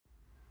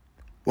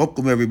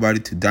Welcome everybody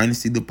to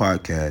Dynasty the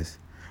podcast.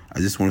 I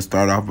just want to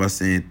start off by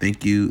saying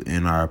thank you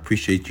and I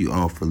appreciate you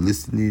all for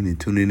listening and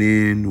tuning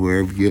in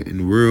wherever you're in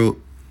the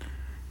world.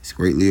 It's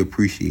greatly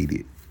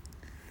appreciated.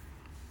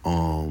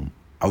 I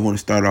want to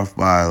start off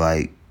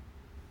by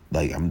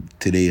I'm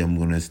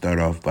gonna start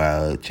off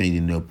by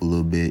changing it up a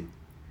little bit.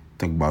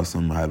 Talk about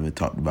something I haven't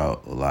talked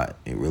about a lot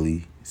and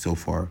really so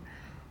far.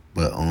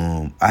 But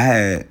I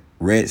had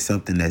read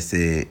something that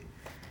said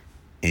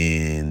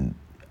and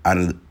out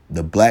of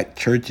the black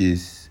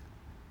churches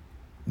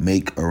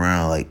make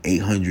around like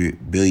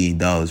 $800 billion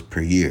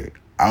per year.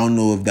 I don't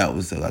know if that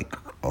was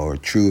or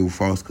true or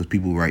false because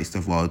people write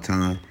stuff all the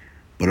time,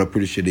 but I'm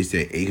pretty sure they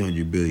said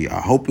 800 billion. I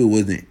hope it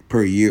wasn't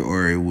per year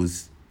or it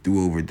was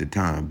through over the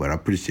time, but I'm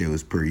pretty sure it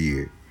was per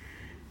year.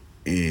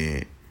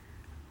 And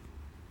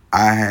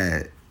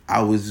I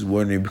was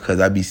wondering because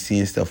I be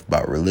seeing stuff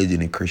about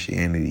religion and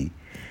Christianity,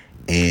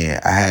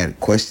 and I had a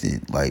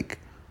question like,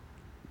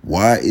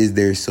 why is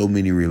there so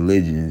many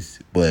religions,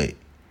 but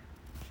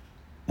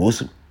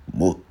most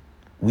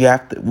I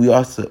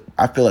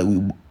feel like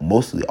we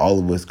mostly all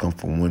of us come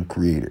from one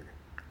creator.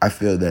 I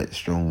feel that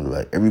strongly.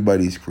 Like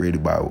everybody's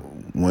created by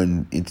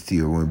one entity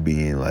or one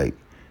being like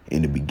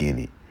in the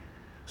beginning.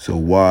 So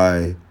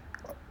why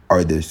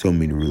are there so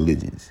many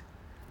religions?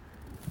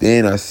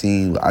 Then I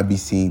be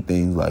seeing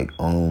things like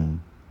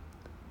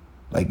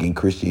in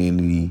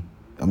Christianity.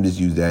 I'm just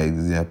use that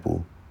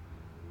example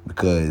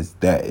because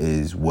that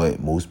is what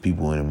most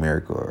people in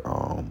America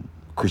are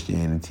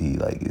Christianity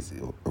like is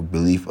a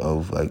belief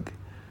of like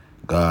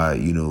God,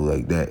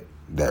 like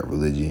that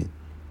religion.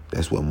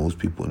 That's what most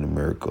people in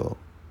America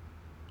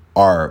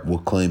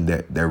will claim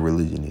that their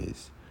religion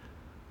is.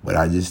 But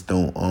I just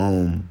don't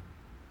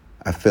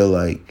I feel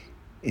like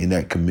in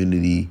that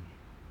community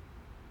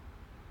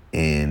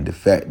and the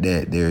fact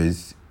that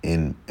there's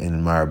in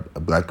my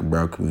black and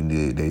brown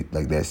community, they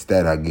like that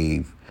stat I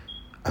gave,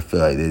 I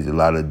feel like there's a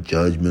lot of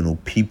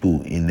judgmental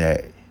people in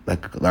that,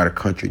 like a lot of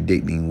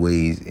contradicting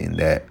ways in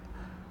that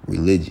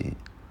religion.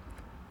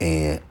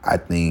 And I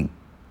think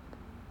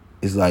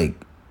it's like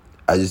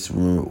I just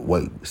remember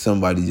what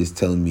somebody just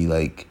telling me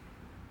like,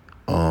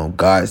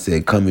 God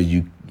said, "Come as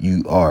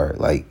you are."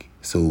 Like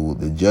so,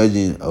 the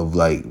judging of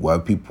like why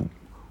people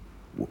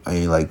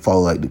ain't like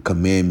follow like the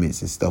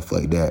commandments and stuff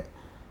like that.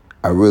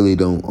 I really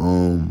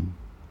don't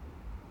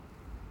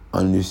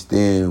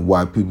understand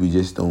why people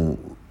just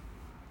don't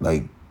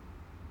like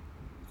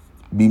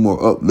be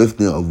more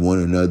uplifting of one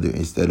another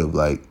instead of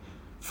like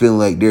feeling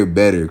like they're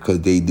better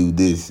because they do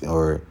this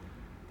or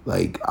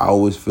like I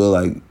always feel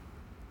like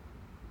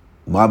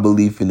my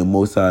belief in the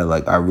Most High,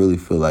 like I really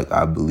feel like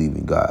I believe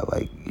in God.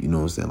 Like, you know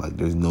what I'm saying? Like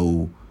there's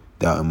no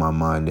doubt in my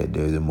mind that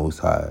there's a Most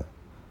High.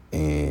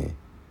 And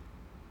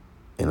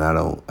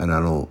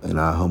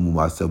I humble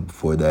myself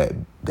before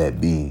that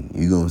being.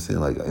 You know what I'm saying?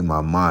 Like in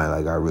my mind,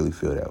 like I really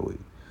feel that way.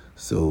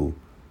 So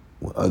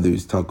when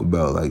others talk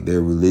about like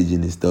their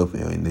religion and stuff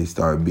and they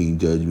start being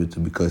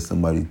judgmental because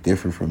somebody's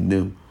different from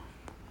them,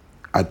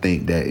 I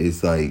think that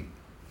it's like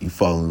you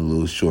falling a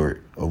little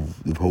short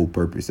of the whole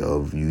purpose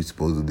of you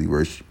supposedly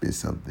worshiping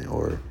something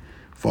or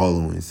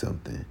following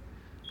something.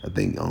 I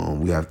think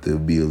we have to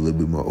be a little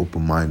bit more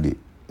open-minded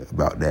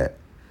about that.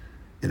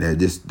 And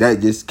that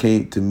just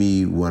came to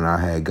me when I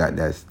had got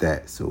that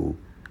stat. So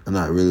I'm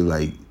not really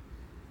like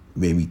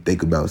made me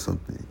think about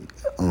something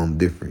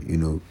different,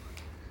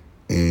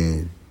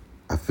 And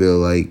I feel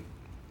like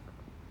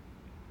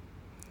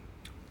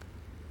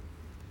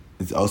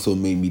it's also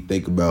made me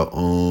think about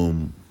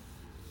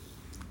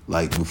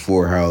like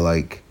before how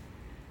like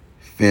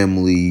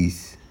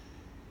families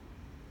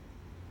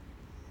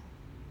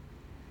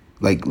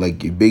like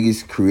your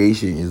biggest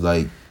creation is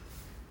like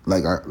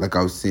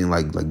I was saying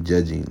like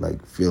judging,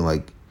 like feeling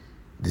like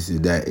this is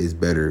that is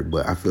better.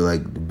 But I feel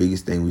like the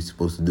biggest thing we're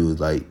supposed to do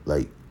is like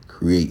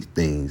create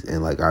things,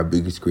 and like our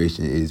biggest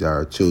creation is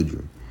our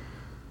children.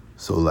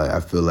 So like I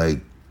feel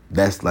like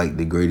that's like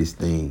the greatest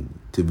thing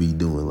to be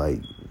doing,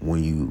 like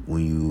when you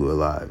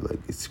alive, like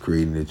it's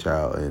creating a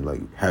child and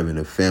like having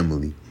a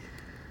family.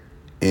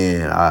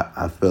 And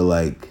I feel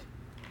like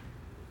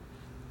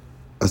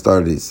I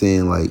started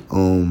saying like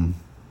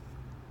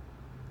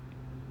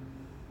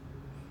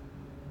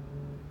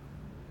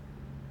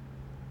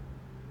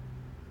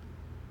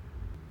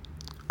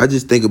I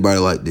just think about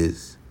it like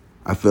this.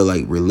 I feel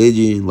like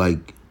religion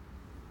like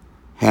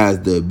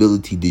has the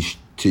ability to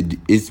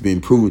it's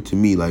been proven to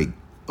me like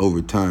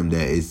over time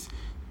that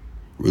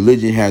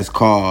religion has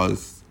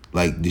caused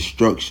like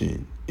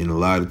destruction in a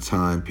lot of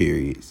time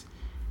periods.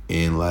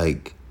 And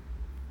like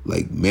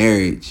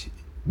marriage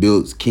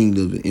builds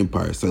kingdoms and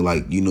empires. So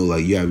like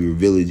like you have your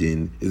village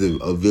and there's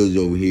a village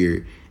over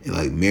here, and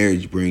like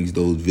marriage brings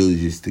those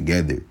villages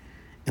together.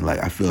 And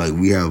like I feel like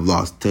we have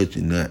lost touch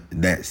in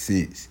that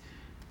sense,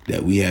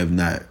 that we have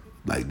not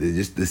like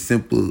just the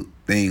simple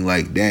thing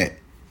like that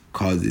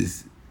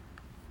causes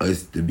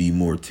us to be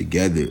more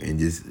together and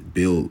just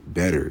build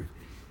better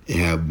and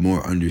have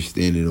more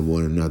understanding of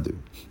one another.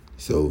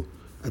 So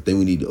I think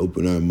we need to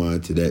open our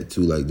mind to that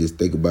too. Like just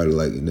think about it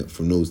like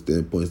from those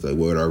standpoints, like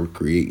what are we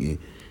creating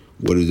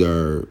what is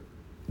our,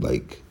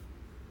 like,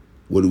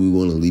 what do we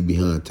want to leave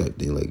behind type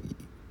thing, like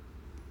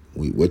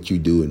what you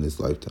do in this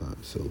lifetime.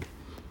 So,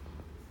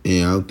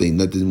 and I don't think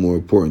nothing's more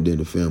important than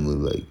the family,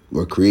 like,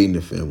 or creating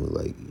a family,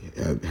 like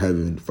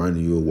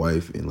finding your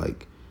wife and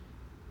like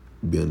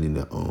building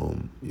the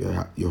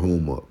your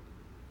home up.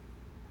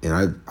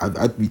 And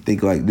I be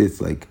thinking like this,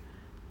 like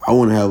I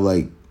want to have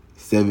like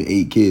 7,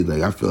 8 kids.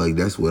 Like I feel like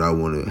that's what I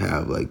want to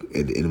have. Like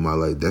at the end of my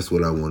life, that's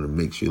what I want to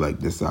make sure. Like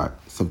that's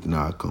something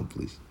I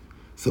accomplish.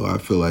 So I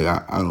feel like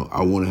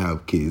I want to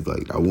have kids.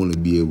 Like I want to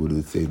be able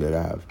to say that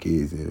I have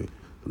kids and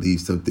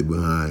leave something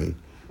behind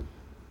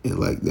and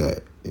like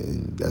that.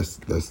 And that's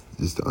just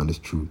the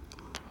honest truth.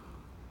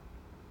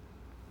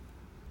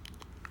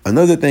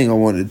 Another thing I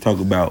wanted to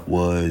talk about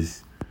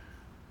was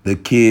the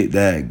kid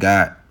that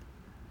got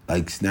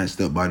like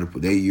snatched up by the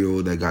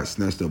 8-year-old that got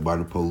snatched up by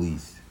the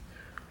police.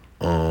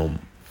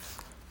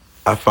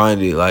 I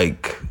find it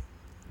like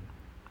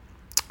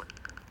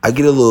I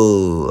get a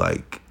little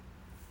like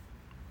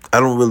I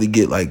don't really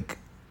get like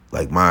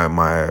my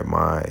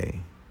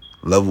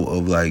level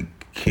of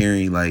like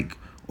caring like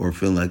or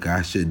feeling like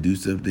I should do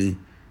something.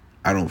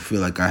 I don't feel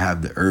like I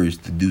have the urge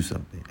to do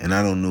something, and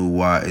I don't know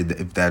why,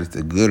 if that is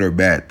a good or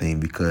bad thing,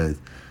 because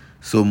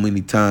so many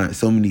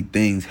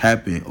things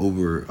happen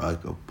over like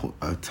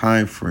a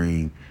time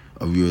frame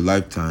of your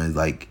lifetime.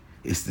 Like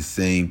it's the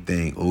same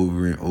thing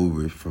over and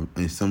over from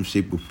in some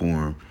shape or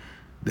form.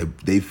 That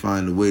they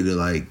find a way to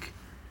like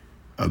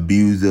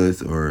abuse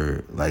us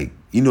or like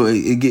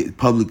it gets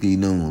publicly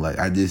known. Like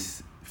I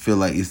just feel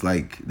like it's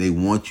like they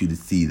want you to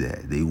see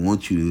that. They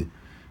want you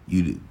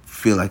to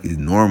feel like it's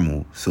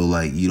normal, so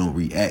like you don't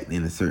react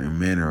in a certain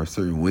manner or a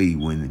certain way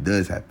when it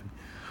does happen.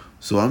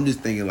 So I'm just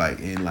thinking like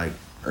in like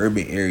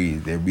urban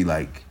areas, there'd be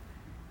like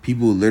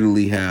people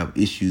literally have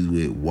issues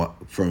with what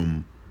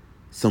from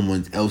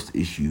someone else's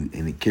issue,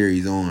 and it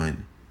carries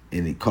on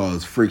and it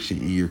causes friction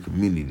in your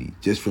community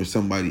just for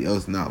somebody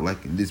else not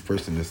liking this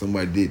person, or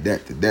somebody did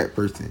that to that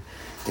person,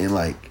 and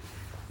like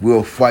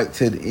we'll fight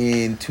to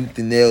the end, tooth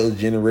and nail,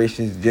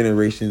 generations,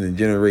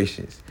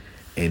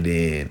 and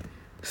then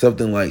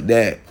something like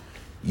that.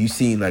 You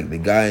seen like the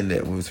guy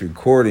that was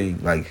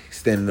recording, like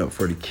standing up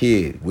for the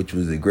kid, which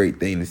was a great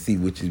thing to see,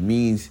 which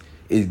means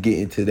it's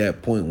getting to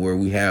that point where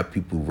we have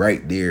people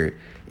right there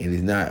and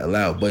it's not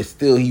allowed. But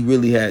still, he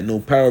really had no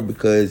power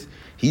because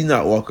he's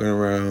not walking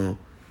around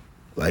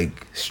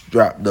like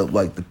strapped up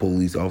like the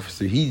police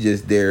officer. He's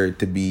just there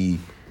to be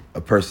a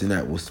person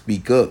that will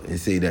speak up and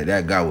say that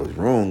that guy was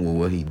wrong with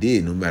what he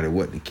did, no matter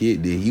what the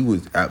kid did. He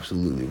was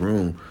absolutely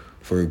wrong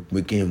for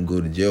making him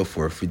go to jail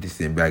for a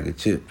 50-cent bag of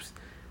chips,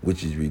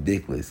 which is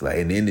ridiculous. Like,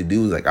 and then the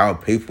dude was like, I'll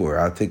pay for it.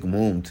 I'll take him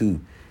home too.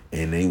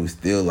 And they was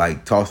still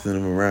like tossing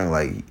him around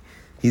like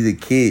he's a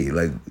kid.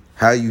 Like,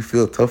 how you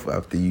feel tough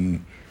after you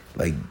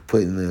like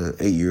putting the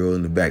 8-year-old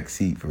in the back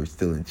seat for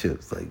stealing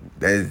chips? Like,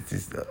 that is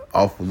just an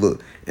awful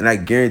look. And I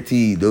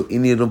guarantee you,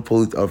 any of them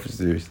police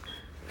officers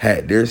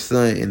had their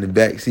son in the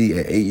back seat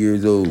at 8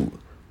 years old,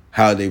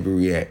 how they would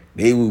react.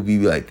 They would be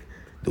like,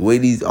 the way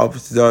these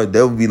officers are,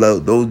 they would be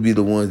like, those would be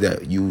the ones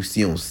that you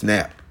see on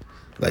Snap.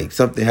 Like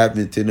something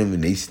happened to them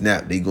and they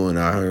snap, they going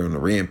out here on a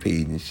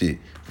rampage and shit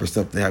for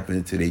something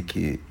happening to their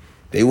kid.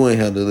 They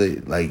wouldn't handle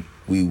it like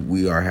we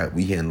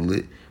handle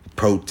it,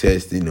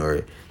 protesting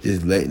or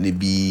just letting it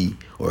be,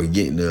 or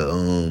getting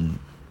the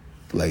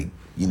like,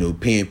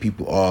 paying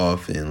people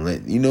off and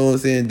what I'm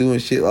saying, doing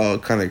shit all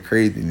kind of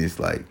craziness.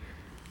 Like,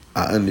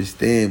 I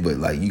understand, but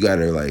like you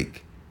gotta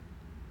like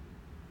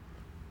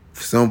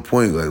some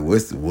point, like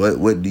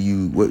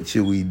what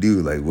should we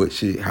do?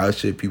 Like how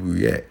should people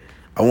react?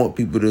 I want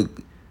people to,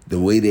 the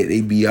way that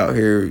they be out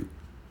here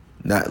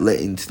not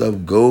letting stuff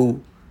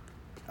go,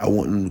 I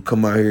want them to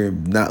come out here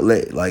and not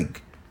let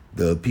like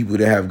the people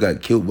that have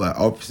got killed by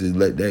officers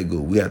let that go.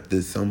 We have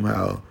to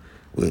somehow,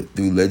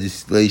 through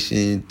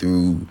legislation,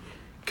 through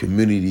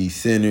community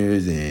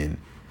centers, and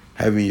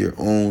having your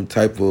own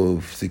type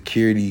of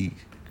security,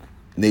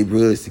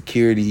 neighborhood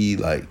security,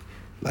 like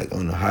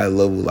on a high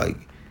level, like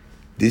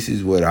this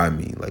is what I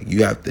mean. Like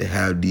you have to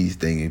have these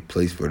things in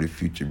place for the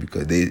future,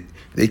 because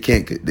they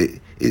can't.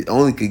 It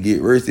only could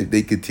get worse if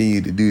they continue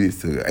to do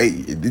this to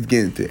it's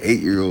getting to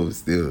 8-year-olds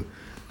still.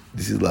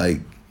 This is like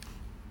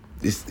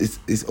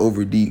it's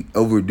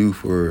overdue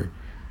for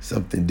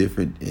something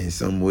different. In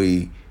some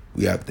way,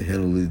 we have to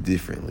handle it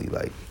differently.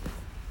 Like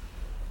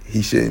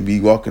he shouldn't be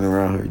walking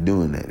around here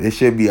doing that. There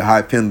should be a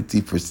high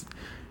penalty for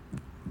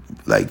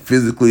like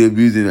physically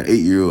abusing an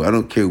 8-year-old. I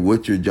don't care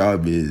what your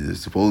job is, or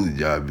supposed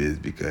job is,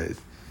 because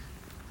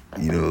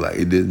like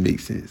it doesn't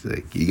make sense.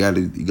 Like you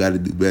gotta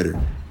do better,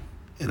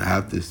 and I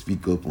have to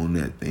speak up on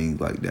that,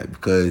 things like that,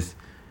 because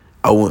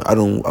I wouldn't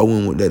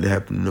want that to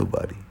happen to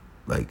nobody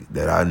like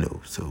that I know.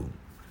 So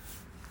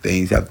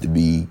things have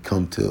to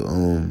come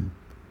to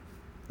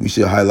we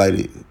should highlight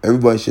it.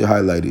 Everybody should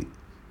highlight it.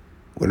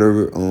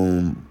 Whatever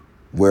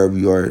wherever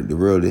you are in the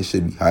world, it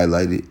should be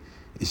highlighted.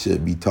 It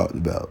should be talked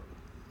about.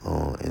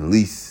 At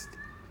least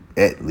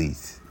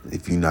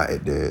if you're not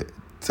at the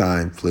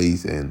time,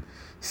 place, and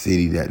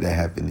city that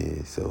happened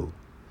in. So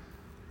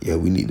yeah,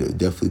 we need to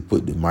definitely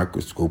put the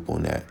microscope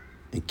on that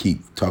and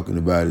keep talking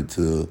about it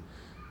till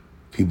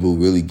people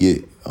really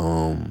get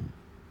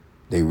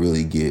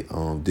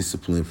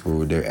disciplined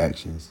for their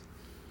actions.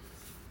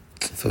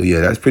 So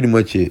yeah, that's pretty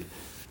much it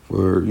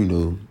for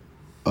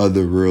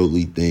other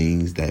worldly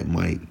things that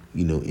might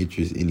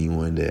interest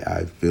anyone that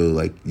I feel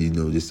like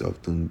just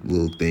off them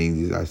little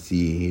things that I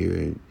see and hear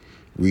and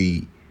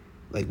read,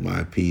 like my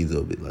opinions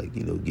of it, like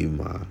give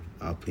my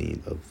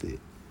opinion of it.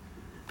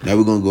 Now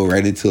we're gonna go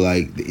right into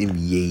like the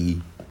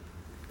NBA,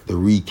 the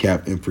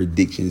recap and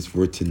predictions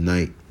for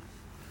tonight.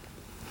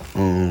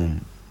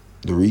 The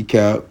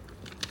recap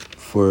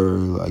for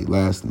like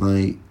last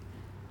night,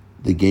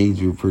 the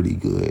games were pretty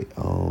good.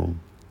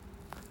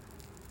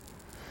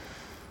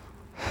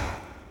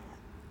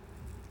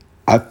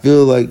 I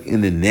feel like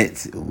in the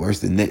Nets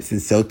versus the Nets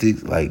and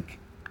Celtics, like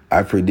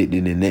I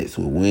predicted the Nets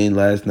would win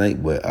last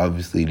night, but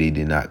obviously they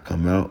did not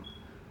come out.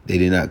 They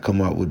did not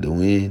come out with the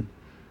win.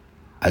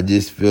 I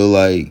just feel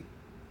like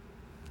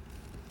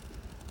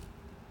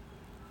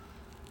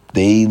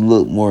they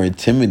look more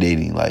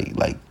intimidating. Like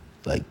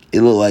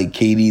it looked like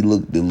KD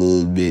looked a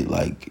little bit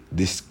like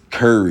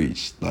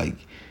discouraged. Like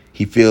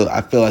I feel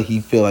like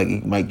he feel like he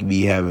might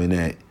be having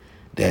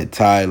that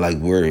tie, like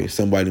where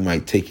somebody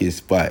might take his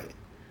spot.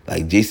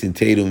 Like Jason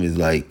Tatum is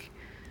like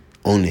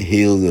on the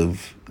heels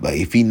of like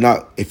if he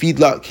locked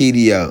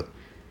KD out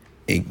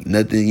and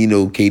nothing,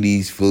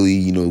 KD's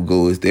fully,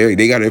 goes there.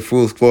 They got a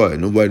full squad.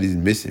 Nobody's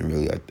missing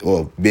really.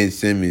 Or Ben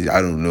Simmons,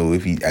 I don't know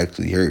if he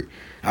actually hurt.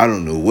 I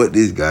don't know what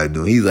this guy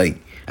doing. He's like,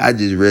 I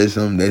just read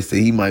something that said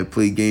he might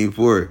play game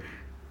 4.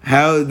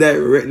 How is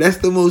that? That's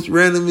the most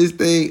randomest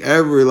thing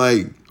ever.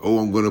 Like, oh,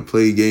 I'm gonna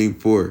play game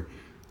 4.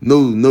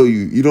 No,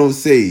 you don't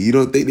say. You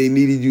don't think they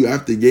needed you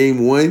after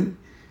game 1,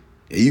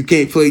 and you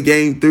can't play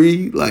game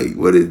 3? Like,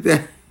 what is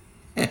that?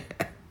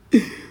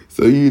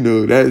 So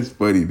that's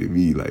funny to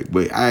me. Like,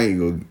 but I ain't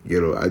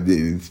gonna I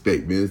didn't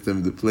expect Ben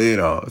Simmons to play at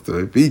all. So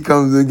if he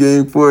comes in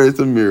game 4, it's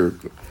a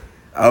miracle.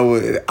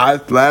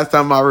 Last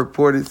time I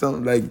reported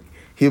something like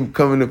him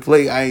coming to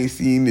play, I ain't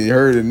seen and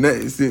heard of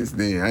nothing since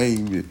then. I ain't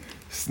even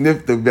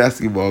sniffed the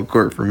basketball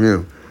court from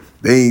him.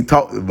 They ain't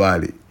talked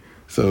about it.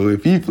 So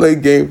if he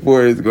played game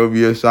 4, it's gonna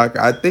be a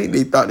shocker. I think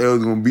they thought they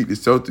was gonna beat the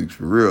Celtics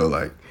for real.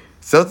 Like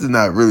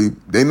Celtics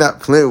they not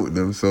playing with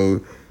them.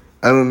 So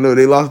I don't know.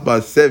 They lost by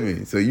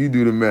 7. So you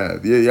do the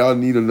math. Yeah, y'all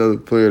need another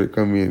player to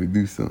come in and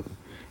do something.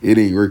 It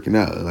ain't working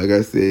out. Like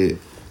I said,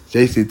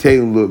 Jason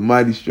Tatum looked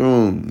mighty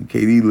strong.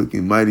 KD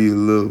looking mighty a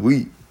little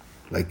weak.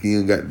 Like he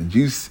ain't got the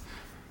juice.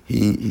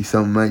 He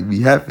something might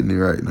be happening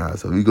right now.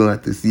 So we gonna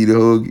have to see the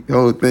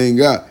whole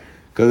thing out.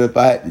 Cause if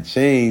I had to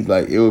change,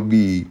 like it would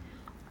be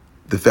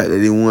the fact that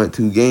they won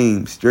 2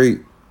 games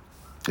straight.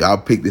 I'll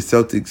pick the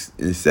Celtics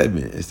in 7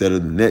 instead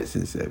of the Nets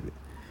in 7.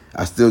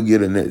 I still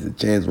give the Nets a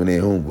chance when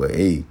they're home, but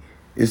hey,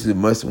 it's a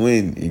must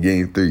win in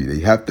game 3. They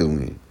have to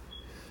win.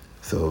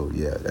 So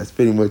yeah, that's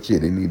pretty much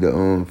it. They need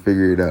to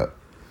figure it out.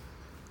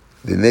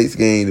 The next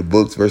game, the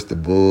Bucks versus the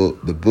Bulls.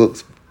 The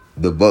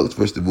Bucks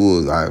versus the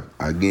Bulls. I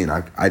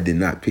did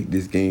not pick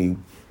this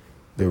game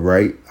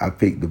I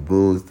picked the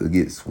Bulls to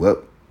get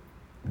swept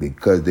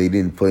because they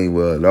didn't play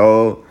well at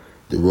all.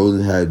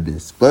 DeRozan had been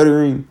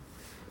sputtering,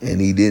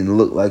 and he didn't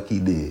look like he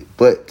did.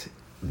 But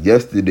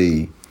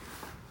yesterday,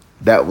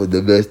 that was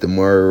the best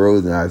DeMar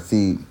DeRozan I've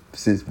seen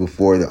since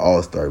before the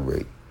All-Star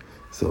break.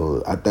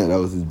 So I think that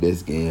was his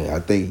best game. I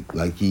think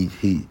like he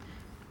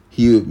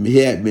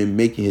had been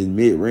making his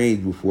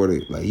mid-range before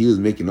he was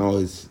making all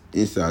his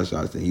inside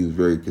shots, and he was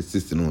very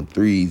consistent on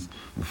threes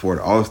before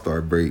the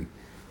All-Star break.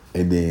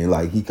 And then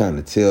like he kind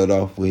of tailed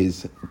off with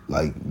his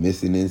like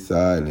missing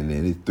inside, and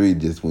then his 3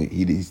 just went.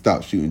 He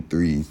stopped shooting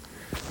threes.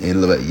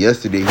 And like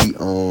yesterday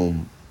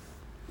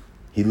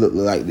he looked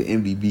like the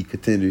MVP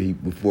contender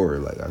before.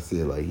 Like I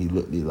said, like he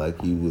looked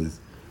like he was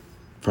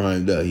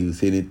primed up. He was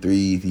hitting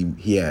threes.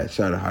 He had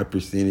shot a high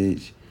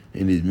percentage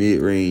in his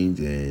mid range,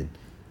 and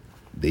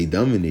they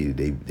dominated.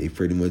 They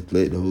pretty much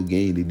led the whole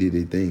game. They did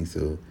their thing.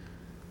 So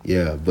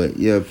yeah, but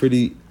yeah,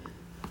 pretty.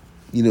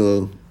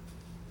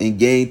 In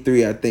game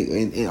 3, I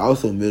think, and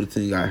also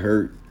Middleton got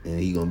hurt, and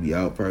he gonna be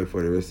out probably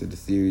for the rest of the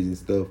series and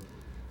stuff.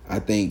 I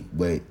think,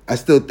 but I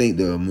still think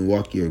the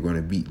Milwaukee are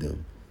gonna beat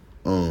them.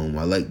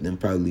 I like them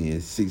probably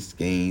in 6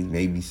 games,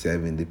 maybe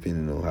 7,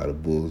 depending on how the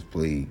Bulls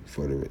play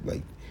for the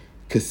like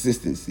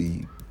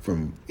consistency.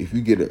 From if you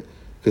get a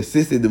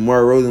consistent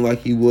DeMar DeRozan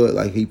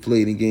like he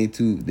played in game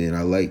 2, then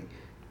I like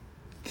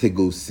to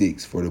go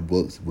 6 for the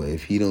Bucks. But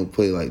if he don't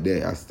play like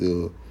that, I'm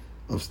still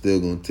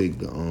gonna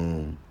take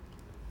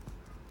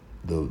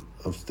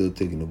I'm still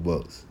taking the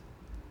Bucks.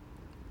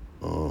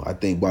 I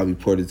think Bobby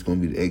Porter's gonna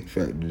be the X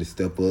factor to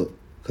step up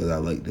because I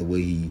like the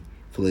way he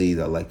plays.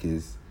 I like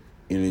his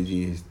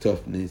energy and his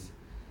toughness,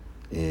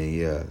 and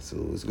yeah,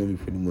 so it's gonna be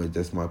pretty much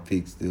that's my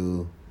pick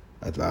still.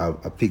 I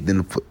picked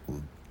in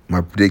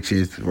my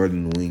predictions for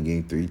them to win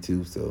game 3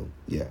 too. So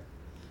yeah,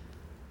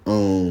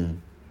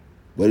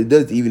 but it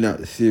does even out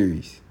the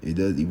series.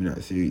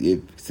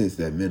 Since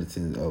that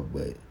Middleton's up,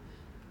 but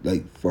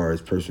like far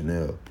as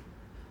personnel,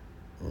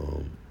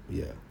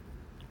 yeah.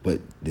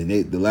 But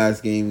the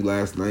last game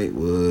last night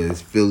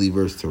was Philly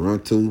versus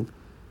Toronto.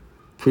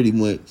 Pretty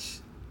much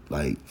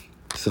like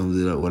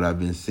sums it up what I've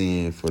been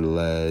saying for the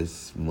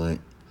last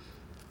month,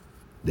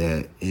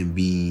 that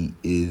Embiid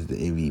is the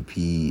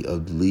MVP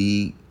of the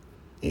league,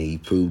 and he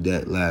proved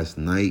that last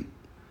night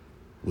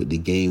with the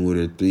game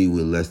winner three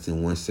with less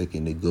than 1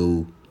 second to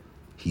go.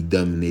 He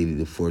dominated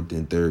the fourth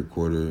and third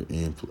quarter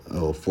and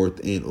fourth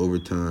and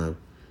overtime,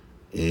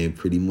 and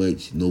pretty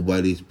much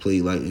nobody's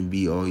played like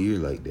Embiid all year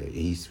like that.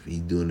 He's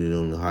doing it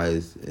on the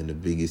highest and the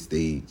biggest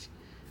stage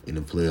in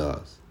the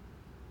playoffs,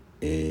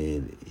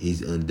 and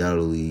he's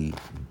undoubtedly,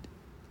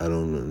 I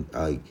don't know,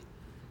 like,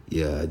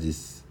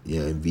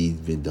 Embiid's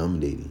been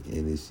dominating,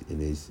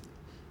 and it's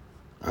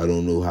I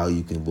don't know how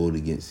you can vote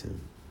against him.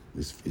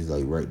 It's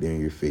like right there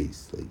in your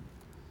face. Like,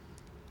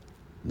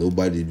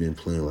 nobody's been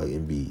playing like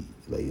Embiid.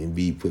 Like,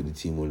 Embiid put the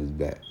team on his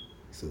back.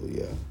 So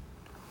yeah,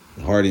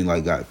 Harden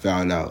like got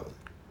fouled out.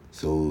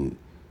 So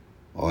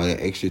all that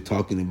extra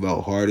talking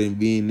about Harden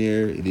being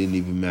there, it didn't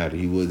even matter.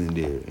 He wasn't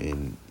there,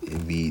 and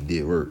Embiid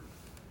did work.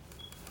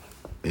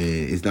 And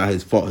it's not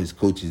his fault. His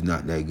coach is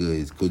not that good.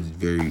 His coach is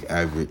very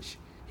average.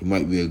 He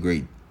might be a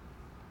great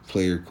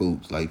player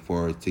coach, like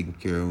far as taking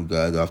care of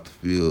guys off the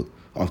field,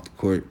 off the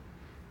court,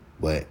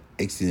 but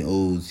X and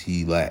O's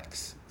he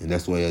lacks, and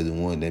that's why he hasn't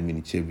won that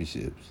many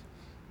championships.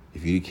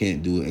 If you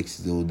can't do X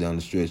and O's down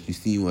the stretch, you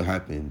see what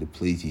happened. The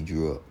plays he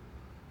drew up.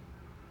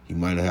 He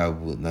might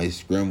have a nice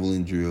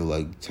scrambling drill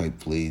like type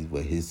plays,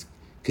 but his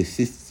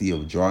consistency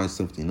of drawing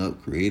something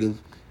up creative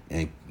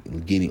and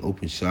getting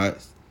open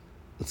shots.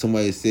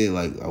 Somebody said,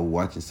 like, I was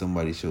watching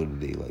somebody's show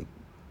today, like,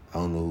 I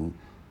don't know,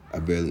 I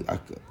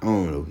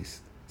don't know.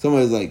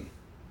 Somebody's like,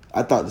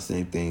 I thought the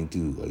same thing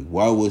too. Like,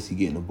 why was he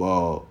getting the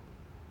ball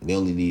and they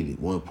only needed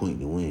 1 point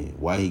to win?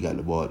 Why he got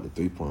the ball at the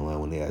 3-point line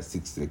when they had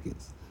 6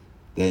 seconds?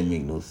 That didn't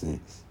make no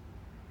sense.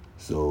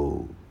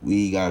 So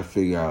we gotta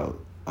figure out,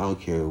 I don't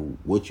care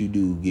what you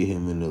do, get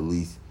him in at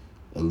least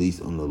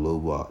on the low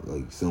block,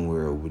 like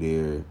somewhere over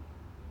there,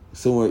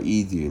 somewhere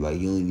easier. Like,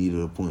 he only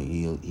needed a point.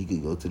 He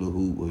could go to the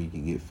hoop, or he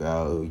could get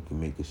fouled, or he can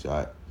make a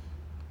shot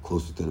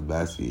closer to the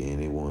basket,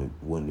 and it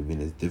wouldn't have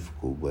been as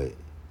difficult. But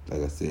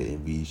like I said,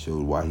 Embiid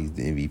showed why he's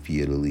the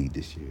MVP of the league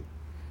this year.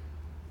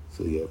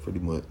 So yeah, pretty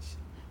much.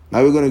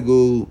 Now we're gonna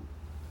go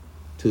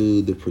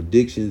to the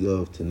predictions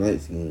of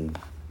tonight's game.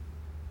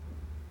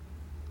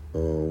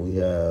 We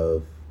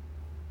have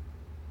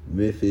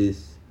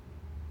Memphis.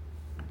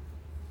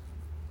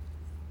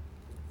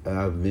 I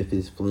have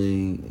Memphis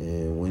playing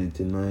and winning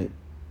tonight.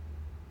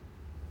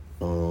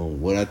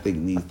 What I think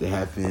needs to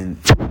happen,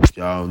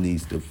 y'all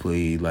needs to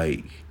play,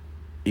 like,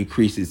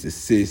 increase his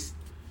assists.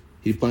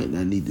 He might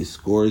not need to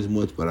score as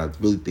much, but I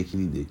really think he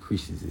needs to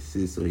increase his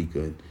assists so he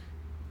can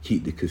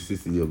keep the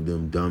consistency of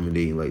them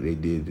dominating like they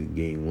did in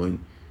game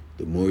one.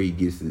 The more he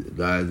gets the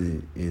guys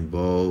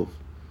involved,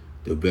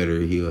 the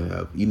better he'll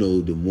have. You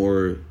know, the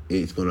more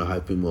it's gonna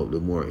hype him up, the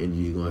more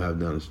energy he's gonna have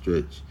down the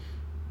stretch.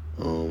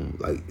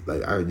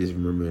 Like I just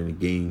remember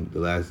in the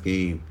last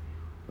game,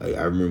 like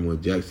I remember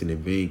when Jackson and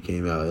Vane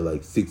came out at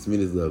like 6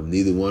 minutes left.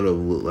 Neither one of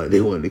them looked like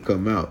they wanted to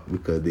come out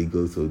because they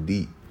go so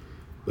deep.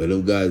 But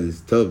them guys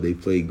is tough. They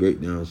played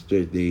great down the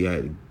stretch. They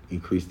had to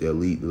increase their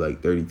lead to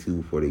like 32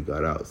 before they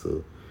got out.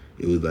 So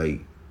it was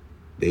like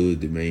they was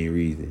the main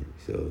reason.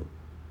 So,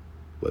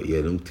 but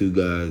yeah, them two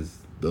guys,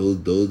 those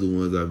are the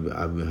ones I've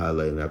been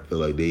highlighting. I feel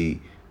like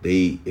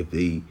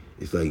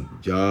it's like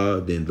Ja,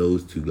 then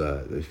those two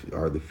guys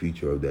are the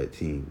future of that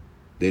team.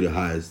 They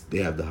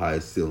have the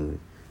highest ceiling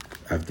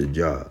after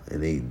Ja,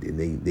 and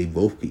they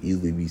both could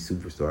easily be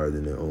superstars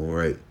in their own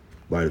right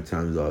by the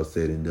time it's all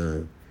said and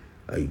done.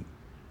 Like,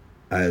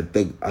 I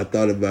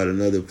thought about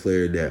another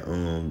player that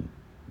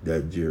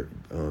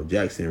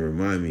Jackson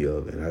reminded me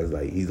of, and I was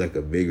like, he's like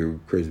a bigger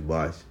Chris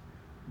Bosh.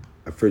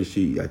 I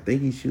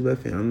think he shoot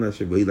left hand. I'm not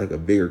sure, but he's like a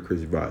bigger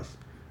Chris Bosh.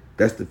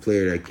 That's the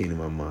player that came to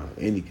my mind,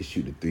 and he can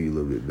shoot the three a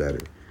little bit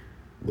better.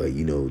 But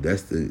you know,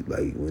 that's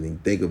when you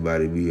think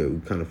about it, we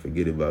kind of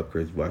forget about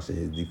Chris Bosh and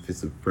his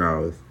defensive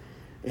prowess.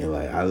 And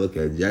like, I look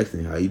at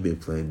Jackson, how he been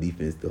playing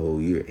defense the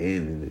whole year,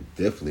 and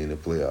definitely in the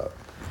playoffs,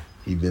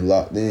 he been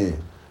locked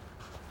in.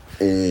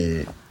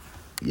 And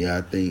yeah,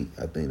 I think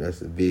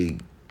that's a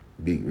big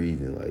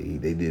reason.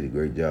 Like, they did a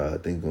great job. I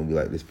think it's gonna be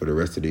like this for the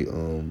rest of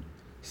the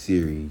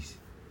series.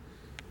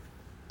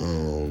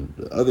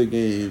 The other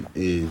game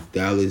is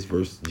Dallas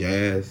versus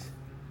Jazz.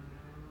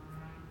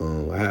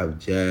 I have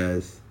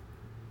Jazz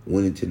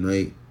winning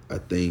tonight. I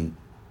think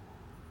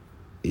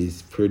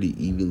it's pretty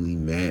evenly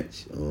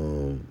matched.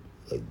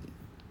 Like,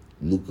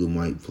 Luka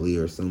might play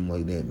or something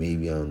like that.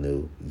 Maybe, I don't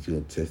know. He's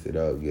gonna test it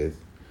out, I guess.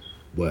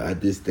 But I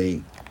just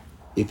think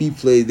if he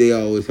plays, they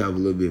always have a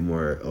little bit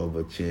more of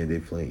a chance. They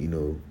play,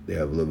 they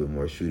have a little bit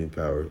more shooting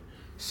power.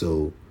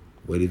 So,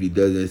 but if he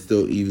doesn't,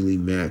 still evenly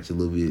match a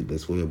little bit.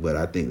 That's why. But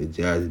I think the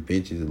Jazz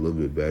bench is a little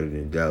bit better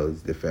than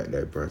Dallas. The fact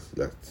that Brunson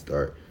got to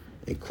start,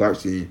 and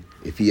Clarkson,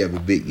 if he have a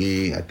big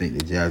game, I think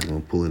the Jazz gonna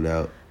pull it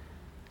out.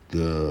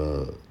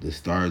 The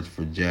stars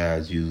for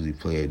Jazz usually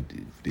play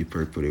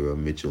for their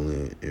Mitchell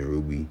and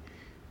Ruby.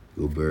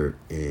 Gobert,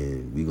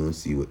 and we gonna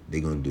see what they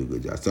gonna do a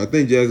good job. So I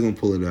think Jazz gonna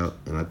pull it out,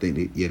 and I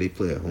think they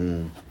play at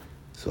home,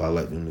 so I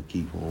like them to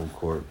keep home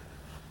court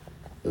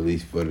at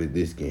least for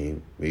this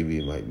game. Maybe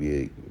it might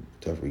be a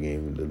tougher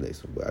game in the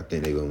next one, but I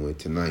think they're gonna win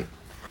tonight,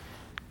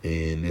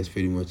 and that's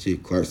pretty much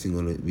it. Clarkson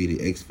gonna be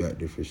the X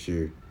factor for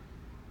sure,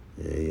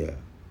 and yeah.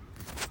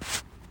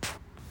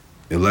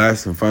 The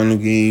last and final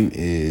game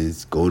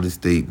is Golden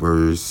State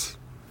versus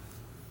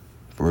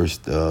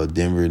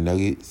Denver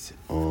Nuggets.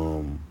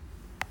 All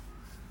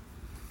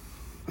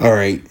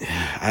right,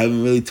 I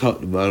haven't really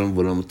talked about them,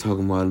 but I'm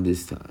talking about them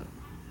this time.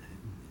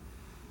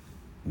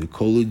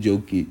 Nikola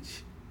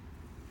Jokic,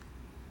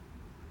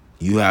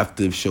 you have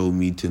to show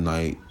me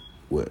tonight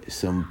what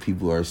some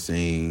people are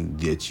saying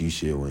that you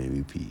should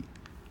win MVP.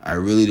 I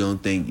really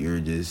don't think you're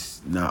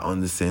just not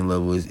on the same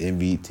level as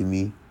Embiid to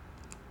me.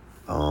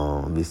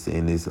 I'm just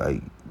saying this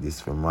like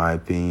this from my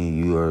opinion.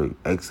 You are an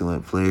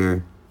excellent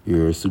player.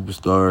 You're a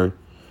superstar,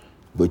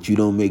 but you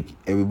don't make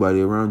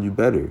everybody around you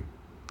better.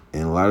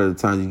 And a lot of the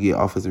times you get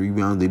offensive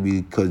rebounds, they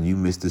be because you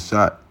missed a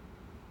shot.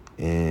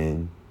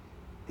 And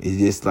it's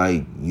just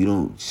like you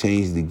don't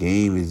change the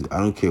game. I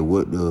don't care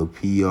what the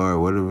PR,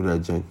 whatever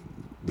that junk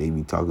they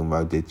be talking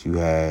about that you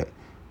had.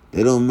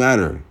 It don't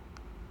matter.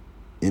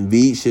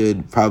 Embiid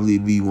should probably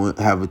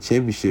have a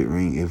championship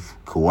ring if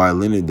Kawhi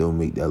Leonard don't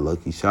make that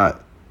lucky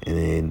shot. And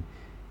then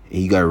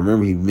you got to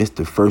remember he missed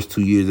the first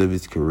 2 years of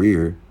his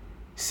career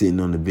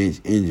sitting on the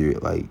bench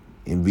injured. Like,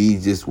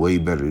 Embiid's just way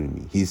better than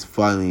me. He's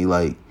finally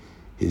like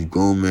his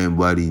grown man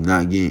body,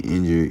 not getting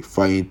injured,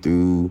 fighting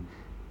through.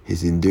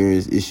 His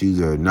endurance issues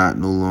are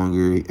no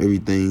longer.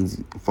 Everything's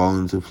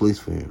falling into place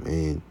for him.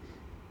 And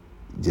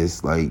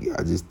just like,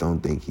 I just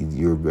don't think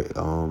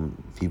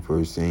people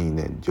are saying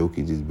that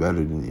Jokic is better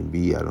than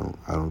Embiid.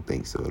 I don't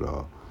think so at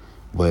all.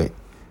 But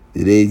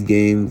today's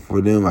game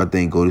for them, I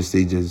think Golden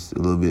State just a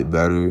little bit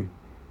better.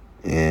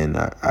 And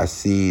I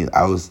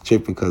was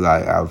tripping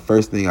because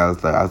first thing I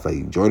was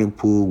like Jordan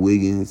Poole,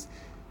 Wiggins,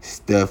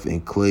 Steph,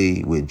 and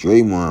Clay with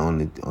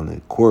Draymond on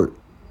the court.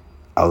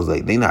 I was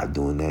like, they not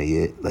doing that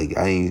yet. Like,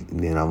 and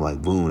then I'm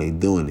like, boom, they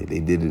doing it.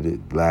 They did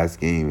it the last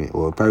game,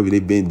 or probably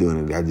they been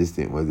doing it. I just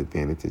wasn't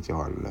paying attention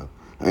hard enough.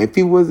 I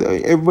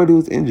mean, everybody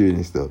was injured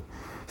and stuff,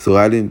 so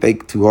I didn't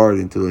think too hard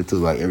until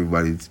like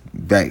everybody's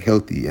back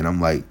healthy, and I'm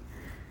like,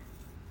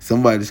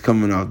 somebody's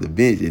coming off the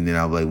bench, and then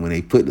I was like, when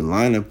they put the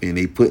lineup in,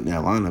 they putting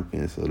that lineup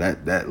in, so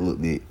that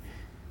looked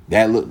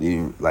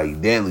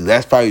like damn,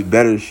 that's probably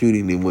better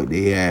shooting than what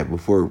they had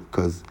before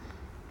because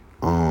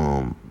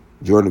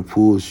Jordan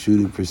Poole's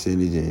shooting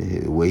percentage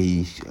and the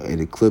way and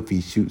the clip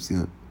he shoots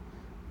him,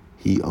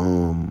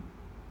 and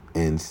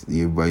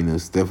everybody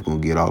knows Steph gonna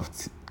get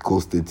off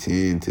close to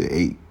 10 to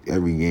 8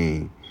 every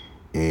game,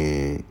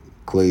 and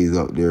Clay's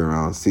up there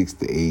around 6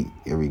 to 8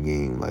 every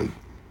game. Like,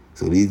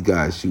 so these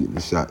guys shooting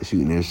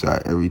their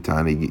shot every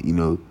time they get,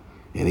 and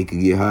they can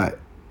get hot,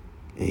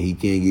 and he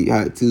can get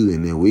hot too.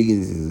 And then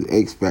Wiggins is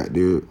X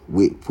factor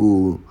with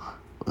Poole.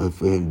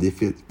 For him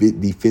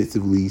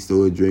defensively,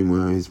 so is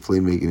Draymond, his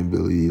playmaking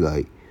ability.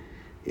 Like,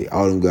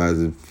 all them guys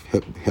are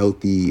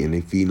healthy and they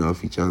feeding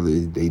off each other.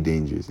 They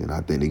dangerous, and I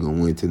think they're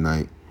gonna win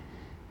tonight.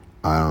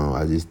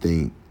 I just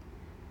think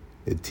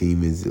the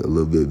team is a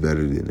little bit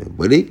better than them,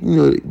 but they,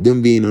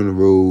 them being on the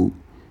road,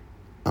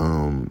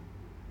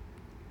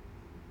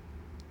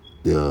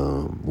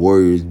 the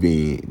Warriors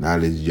being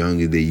not as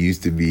young as they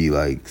used to be,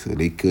 like, so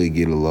they could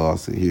get a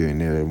loss here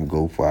and there and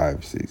go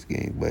 5-6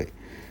 games, but.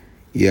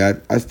 Yeah,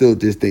 I still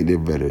just think they're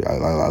better.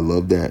 I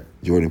love that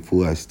Jordan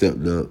Poole has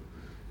stepped up,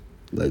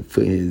 like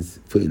putting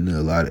in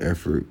a lot of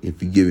effort.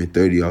 If you give him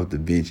 30 off the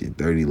bench and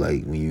 30,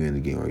 like when you're in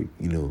the game, or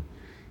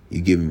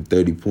you give him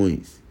 30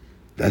 points,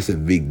 that's a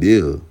big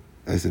deal.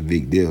 That's a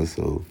big deal.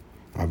 So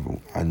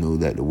I know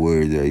that the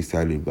Warriors are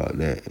excited about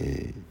that,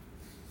 and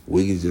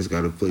Wiggins just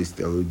got to play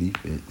stellar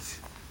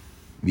defense.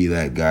 Be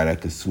that guy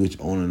that can switch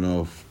on and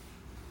off.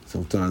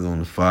 Sometimes on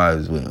the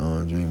fives with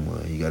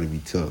Draymond, you got to be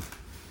tough.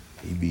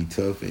 He be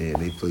tough, and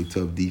they play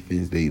tough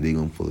defense. They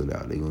gonna pull it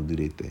out. They gonna do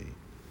their thing,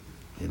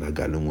 and I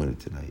got them winning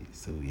tonight.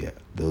 So yeah,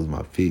 those are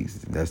my picks.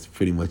 That's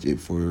pretty much it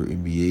for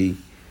NBA.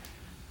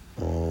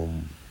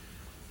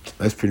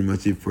 That's pretty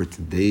much it for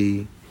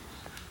today.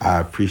 I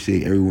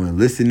appreciate everyone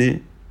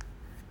listening.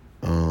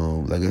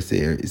 Like I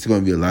said, it's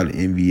gonna be a lot of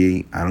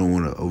NBA. I don't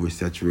want to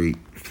oversaturate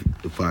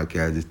the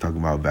podcast just talking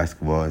about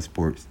basketball and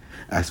sports.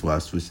 That's why I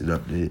switched it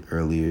up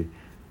earlier,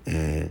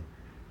 and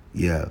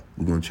yeah,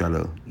 we're gonna try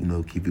to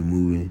keep it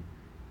moving.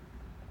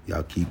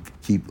 Y'all keep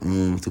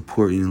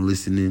supporting and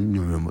listening.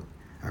 Remember,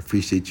 I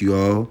appreciate you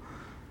all.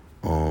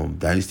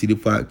 Dynasty the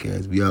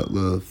podcast. We out,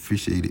 love.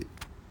 Appreciate it.